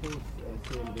have a proposed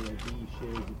sale of AIB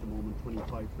shares at the moment,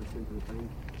 25% of the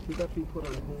bank. Should that be put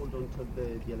on hold until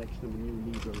the election of a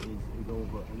new leader is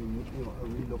over? I mean, a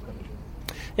relook at it.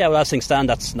 Yeah, well, as things stand,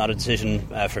 that's not a decision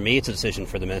for me. It's a decision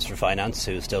for the Minister of Finance,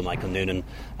 who is still Michael Noonan,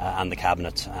 and the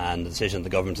Cabinet. And the decision the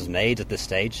government has made at this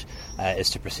stage is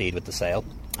to proceed with the sale.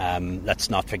 Let's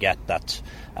not forget that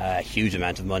a huge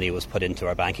amount of money was put into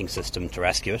our banking system to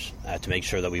rescue it, to make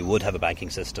sure that we would have a banking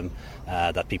system,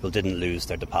 that people didn't lose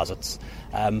their deposits.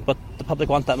 But the public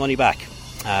want that money back.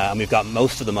 And we've got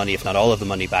most of the money, if not all of the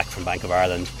money, back from Bank of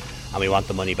Ireland, and we want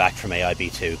the money back from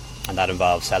AIB too. And that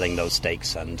involves selling those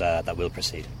stakes, and that will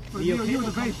proceed. Well, you're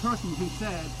the very person who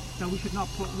said that we should not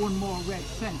put one more red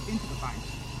cent into the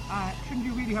banks. Shouldn't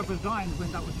you really have resigned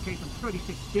when that was the case and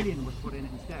 36 billion was put in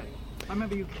instead? I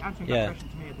remember you answering that question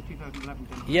to me at the 2011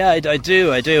 general. Yeah,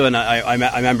 I do, and I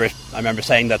remember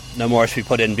saying that no more should be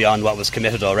put in beyond what was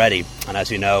committed already. And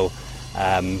as you know,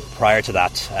 prior to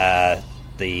that,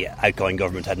 the outgoing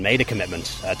government had made a commitment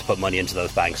to put money into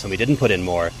those banks, and we didn't put in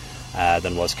more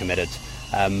than was committed.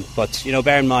 But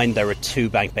bear in mind there were 2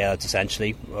 bank bailouts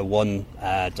essentially. One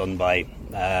done by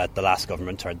the last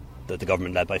government, or the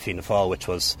government led by Fianna Fáil, which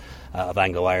was of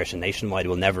Anglo-Irish and nationwide.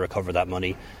 We'll never recover that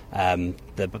money.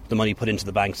 The money put into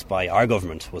the banks by our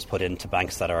government was put into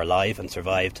banks that are alive and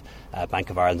survived, Bank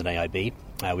of Ireland and AIB.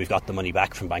 We've got the money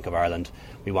back from Bank of Ireland.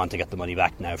 We want to get the money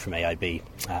back now from AIB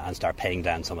and start paying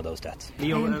down some of those debts.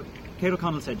 Leo, Kate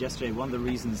O'Connell said yesterday one of the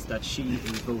reasons that she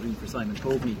is voting for Simon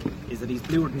Coveney is that he's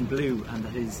bluer than blue, and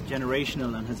that his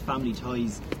generational and his family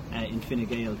ties in Fine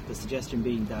Gael, the suggestion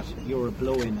being that you're a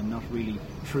blow-in and not really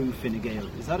true Fine Gael.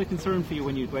 Is that a concern for you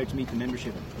when you go out to meet the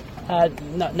membership?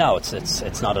 No,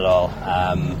 it's not at all.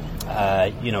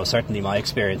 Certainly my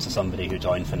experience as somebody who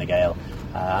joined Fine Gael,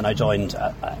 and I joined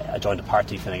a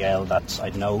party, Fine Gael, that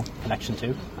I'd no connection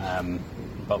to.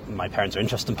 But my parents are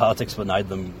interested in politics, but neither of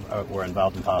them were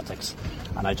involved in politics.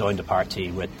 And I joined a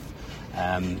party with,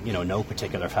 no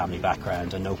particular family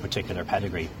background and no particular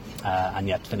pedigree. And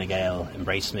yet Fine Gael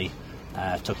embraced me,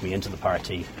 took me into the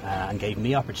party, and gave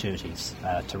me opportunities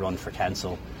to run for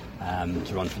council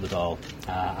to run for the Dáil.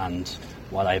 And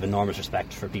while I have enormous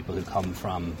respect for people who come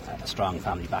from a strong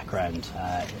family background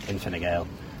in Fine Gael,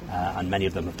 and many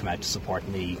of them have come out to support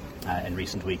me in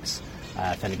recent weeks,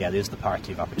 Fine Gael is the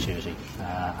party of opportunity,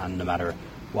 and no matter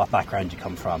what background you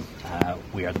come from,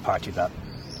 we are the party that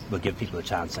will give people a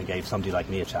chance and gave somebody like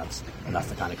me a chance, and that's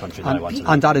the kind of country that I want to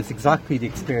live. And that is exactly the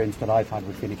experience that I've had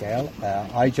with Fine Gael.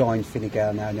 I joined Fine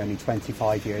Gael now nearly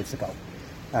 25 years ago,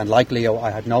 and like Leo, I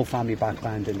had no family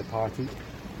background in the party.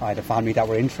 I had a family that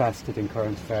were interested in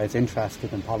current affairs,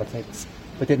 interested in politics,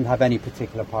 but didn't have any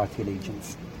particular party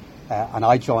allegiance. And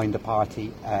I joined the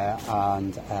party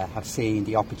and have seen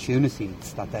the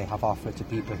opportunities that they have offered to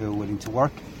people who are willing to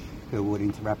work, who are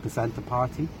willing to represent the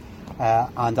party.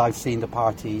 And I've seen the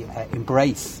party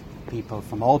embrace people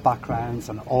from all backgrounds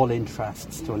and all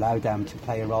interests to allow them to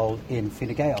play a role in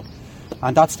Fine Gael.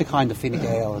 And that's the kind of Fine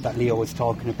Gael that Leo was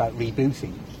talking about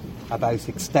rebooting, about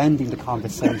extending the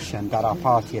conversation that our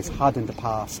party has had in the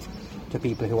past to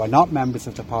people who are not members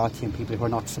of the party and people who are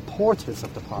not supporters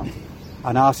of the party,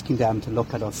 and asking them to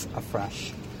look at us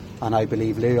afresh. And I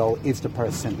believe Leo is the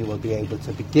person who will be able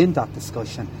to begin that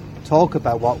discussion, talk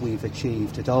about what we've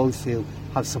achieved to those who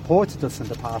have supported us in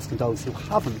the past and those who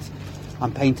haven't,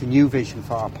 and paint a new vision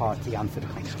for our party and for the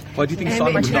country. Why do you think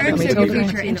Simon in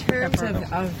terms of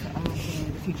the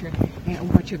future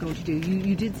and what you're going to do,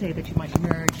 you did say that you might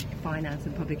merge finance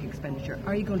and public expenditure.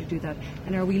 Are you going to do that?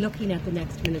 And are we looking at the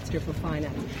next Minister for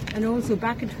Finance? And also,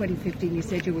 back in 2015, you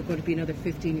said you were going to be another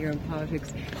 15 years in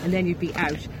politics and then you'd be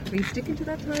out. Are you sticking to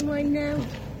that timeline now?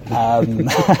 No,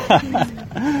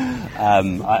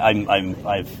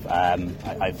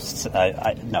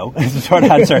 is the short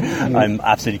answer. I'm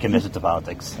absolutely committed to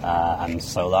politics, and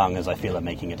so long as I feel I'm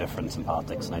making a difference in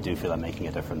politics, and I do feel I'm making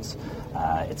a difference,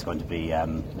 it's going to be a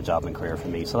job and career for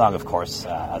me, so long, of course,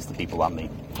 as the people want me.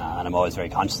 And I'm always very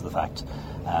conscious of the fact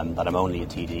that I'm only a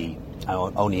TD,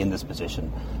 only in this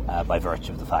position by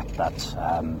virtue of the fact that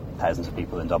thousands of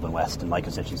people in Dublin West, in my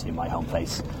constituency, in my home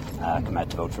place, come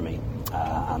out to vote for me.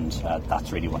 And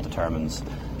that's really what determines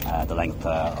the length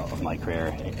of my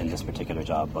career in this particular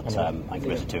job. But I'm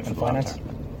committed to it for the long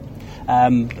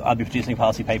term. I'll be producing a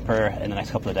policy paper in the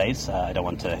next couple of days. I don't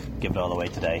want to give it all away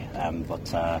today,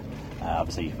 but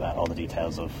obviously all the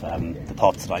details of the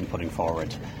thoughts that I'm putting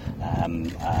forward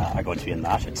are going to be in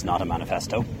that. It's not a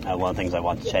manifesto. One of the things I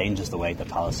want to change is the way that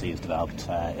policy is developed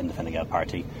in the Fine Gael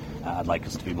party. I'd like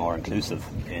us to be more inclusive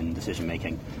in decision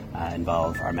making,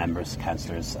 involve our members,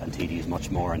 councillors and TDs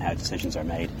much more in how decisions are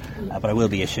made. But I will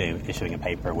be issuing a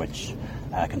paper which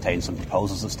contains some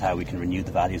proposals as to how we can renew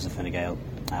the values of Fine Gael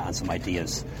and some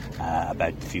ideas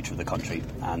about the future of the country.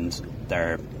 And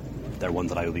they're ones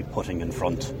that I will be putting in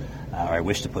front, or I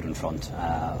wish to put in front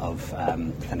of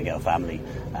the Fine Gael family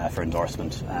for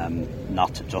endorsement,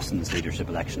 not just in this leadership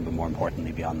election, but more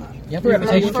importantly beyond that. You have a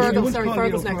reputation for a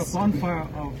bonfire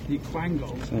of the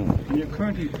quangos, and you're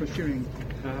currently pursuing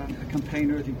a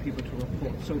campaign urging people to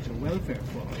report social welfare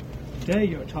fraud. Today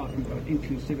you're talking about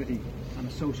inclusivity and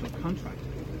a social contract.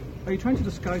 Are you trying to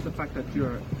disguise the fact that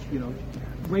you're,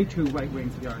 way too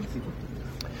right-wing for the RNC?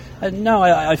 No,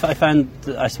 I found,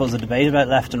 I suppose, the debate about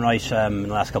left and right in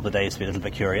the last couple of days to be a little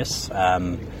bit curious,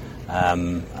 or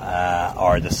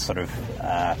this sort of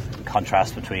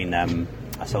contrast between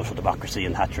social democracy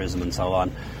and Thatcherism and so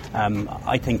on.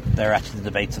 I think they're actually the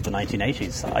debates of the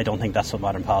 1980s. I don't think that's what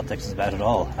modern politics is about at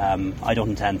all. I don't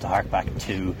intend to hark back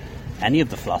to any of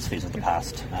the philosophies of the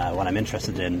past. What I'm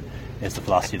interested in is the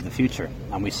philosophy of the future,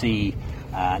 and we see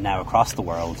now across the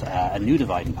world a new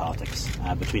divide in politics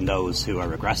between those who are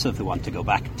regressive, who want to go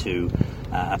back to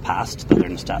a past that they're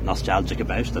nostalgic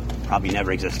about, that probably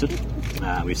never existed.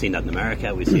 We've seen that in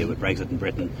America, we see it with Brexit in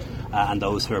Britain, and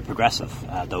those who are progressive,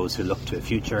 those who look to a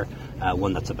future,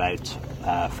 one that's about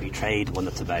free trade, one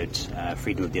that's about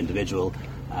freedom of the individual,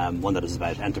 one that is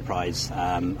about enterprise,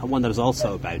 and one that is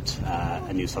also about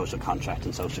a new social contract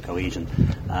and social cohesion.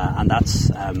 And that's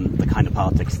the kind of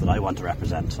politics that I want to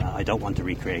represent. I don't want to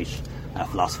recreate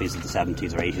philosophies of the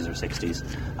 70s or 80s or 60s.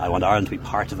 I want Ireland to be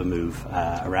part of a move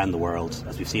around the world,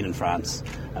 as we've seen in France,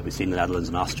 we've seen in the Netherlands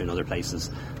and Austria and other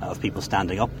places, of people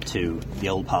standing up to the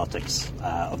old politics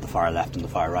of the far left and the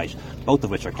far right, both of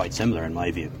which are quite similar in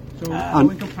my view. So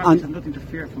nothing to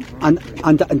fear from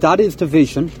and that is the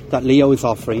vision that Leo is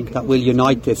offering, that will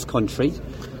unite this country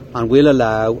and will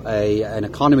allow an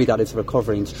economy that is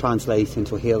recovering to translate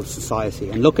into a healed society.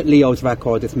 And look at Leo's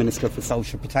record as Minister for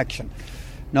Social Protection.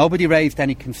 Nobody raised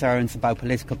any concerns about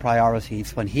political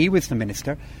priorities when he was the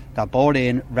minister that brought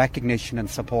in recognition and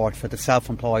support for the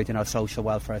self-employed in our social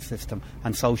welfare system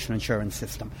and social insurance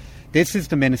system. This is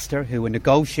the minister who, in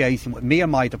negotiating with me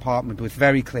and my department, was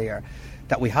very clear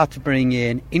that we had to bring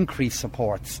in increased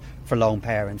supports for lone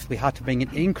parents. We had to bring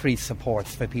in increased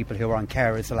supports for people who are on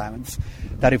carers allowance.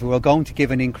 That if we were going to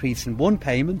give an increase in one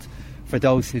payment for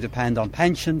those who depend on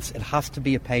pensions, it has to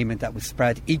be a payment that was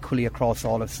spread equally across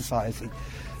all of society.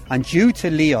 And due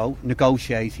to Leo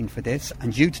negotiating for this,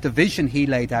 and due to the vision he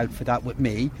laid out for that with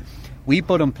me, we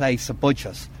put in place a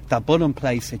budget that put in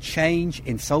place a change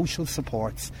in social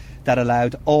supports that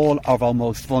allowed all of our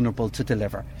most vulnerable to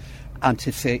deliver and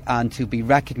to be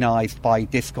recognised by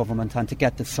this government and to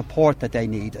get the support that they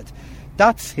needed.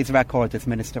 That's his record as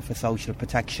Minister for Social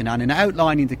Protection, and in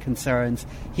outlining the concerns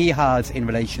he has in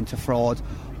relation to fraud,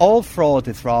 all fraud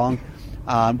is wrong.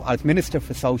 As Minister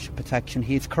for Social Protection,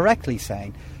 he is correctly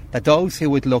saying that those who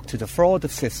would look to defraud the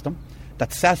system,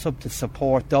 that set up to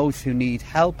support those who need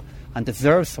help and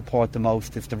deserve support the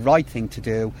most, is the right thing to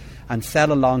do, and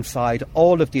sell alongside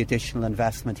all of the additional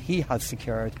investment he has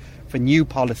secured for new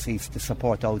policies to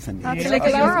support those in need. Sorry,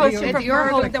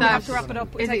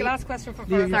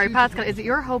 Pascal, is it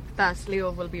your hope that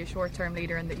Leo will be a short-term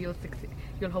leader and that you'll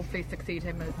hopefully succeed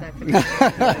him as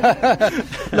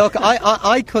Look,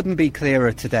 I couldn't be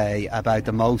clearer today about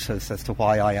the motives as to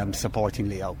why I am supporting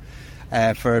Leo.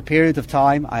 For a period of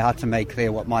time, I had to make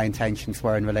clear what my intentions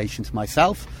were in relation to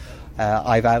myself.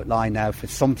 I've outlined now for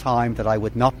some time that I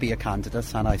would not be a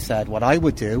candidate, and I said what I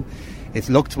would do is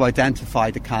look to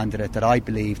identify the candidate that I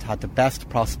believed had the best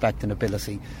prospect and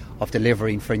ability of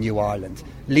delivering for New Ireland.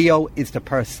 Leo is the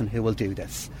person who will do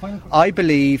this. I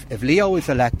believe if Leo is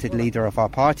elected leader of our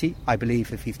party, I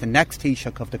believe if he's the next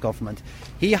Taoiseach of the government,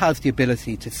 he has the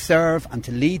ability to serve and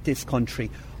to lead this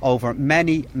country over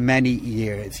many, many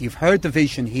years. You've heard the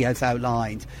vision he has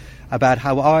outlined about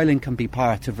how Ireland can be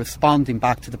part of responding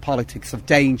back to the politics of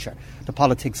danger, the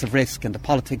politics of risk and the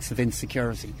politics of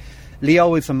insecurity.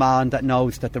 Leo is a man that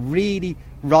knows that the really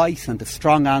right and the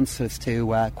strong answers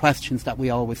to questions that we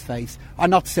always face are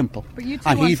not simple,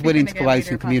 and he's willing to go out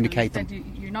and communicate them.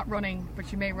 You're not running,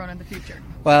 but you may run in the future.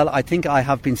 Well, I think I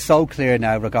have been so clear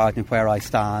now regarding where I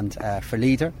stand for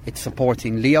leader. It's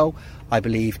supporting Leo. I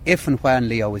believe if and when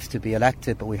Leo is to be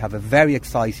elected, but we have a very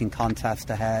exciting contest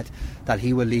ahead, that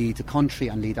he will lead the country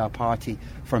and lead our party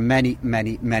for many,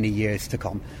 many, many years to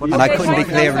come. And I couldn't be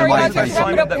clearer in my intention.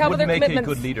 Simon, that would make a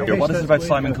good leader. What is it about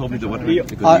Simon Coveney that would make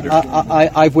a good leader?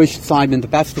 I've wished Simon the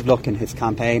best of luck in his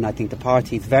campaign. I think the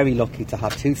party is very lucky to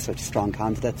have two such strong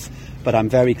candidates, but I'm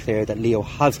very clear that Leo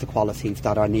has the qualities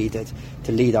that are needed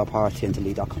to lead our party and to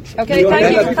lead our country. Okay,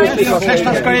 thank you.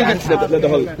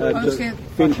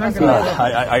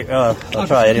 I'll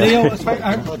try anyway.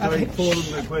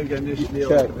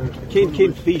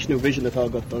 Cén físnú vision atá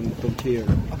got don tír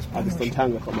agus don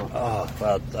teanga chumá.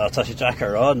 Well, tá sé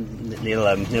Jackar on níl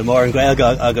mór an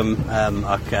Gaeilge agam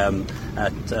ach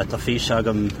tá fís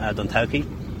agam don tauci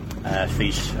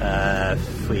fís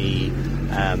faoi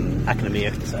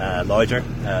academiacht Láidir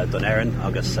don Éireann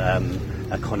agus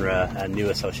chunra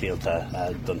nua sosiálta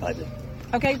don Paiblin.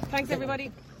 Okay, thanks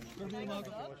everybody.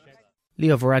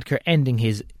 Leo Varadkar ending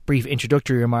his brief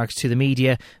introductory remarks to the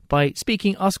media by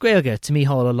speaking Os Gaeilge to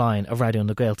Mícheál O'Line of Radio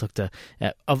na Gaeltachta.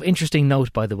 Of interesting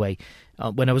note, by the way,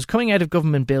 when I was coming out of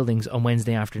government buildings on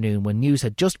Wednesday afternoon, when news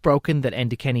had just broken that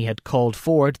Enda Kenny had called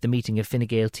forward the meeting of Fine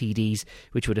Gael TDs,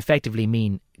 which would effectively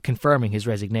mean confirming his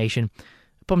resignation,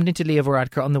 bumped into Leo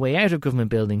Varadkar on the way out of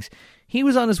government buildings. He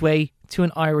was on his way to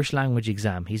an Irish language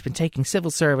exam. He's been taking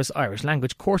civil service Irish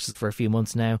language courses for a few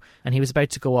months now, and he was about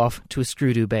to go off to a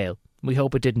Screwdoo bail. We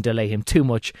hope it didn't delay him too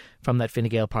much from that Fine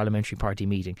Gael Parliamentary Party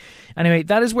meeting. Anyway,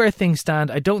 that is where things stand.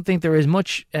 I don't think there is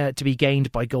much to be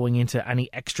gained by going into any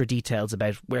extra details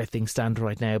about where things stand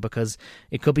right now, because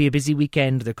it could be a busy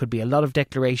weekend, there could be a lot of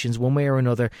declarations one way or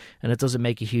another, and it doesn't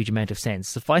make a huge amount of sense.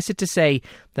 Suffice it to say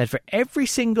that for every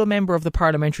single member of the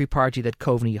Parliamentary Party that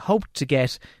Coveney hoped to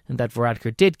get, and that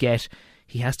Varadkar did get,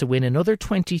 he has to win another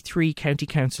 23 county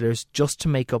councillors just to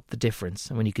make up the difference.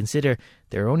 And when you consider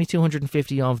there are only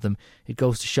 250 of them, it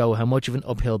goes to show how much of an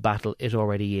uphill battle it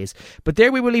already is. But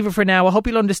there we will leave it for now. I hope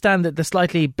you'll understand that the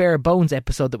slightly bare bones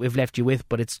episode that we've left you with,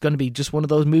 but it's going to be just one of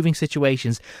those moving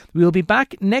situations. We will be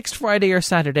back next Friday or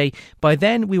Saturday. By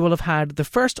then we will have had the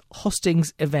first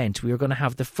hustings event. We are going to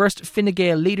have the first Fine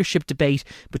Gael leadership debate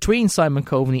between Simon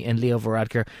Coveney and Leo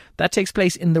Varadkar. That takes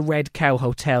place in the Red Cow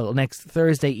Hotel next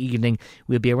Thursday evening.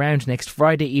 We'll be around next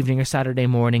Friday evening or Saturday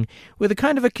morning with a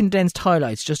kind of a condensed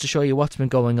highlights just to show you what's been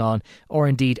going on, or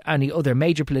indeed any other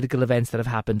major political events that have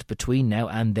happened between now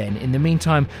and then. In the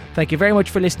meantime, thank you very much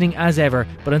for listening as ever,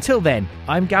 but until then,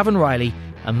 I'm Gavin Riley,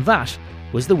 and that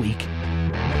was The Week.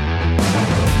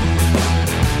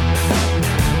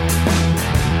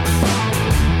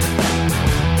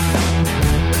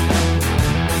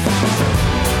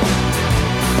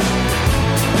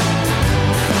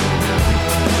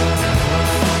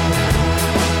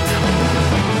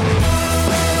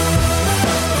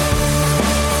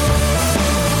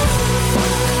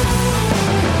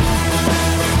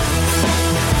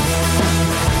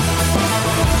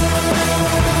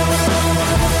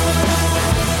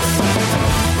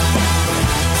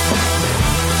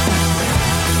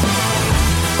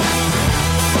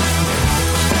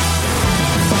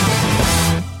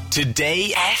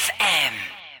 Today FM.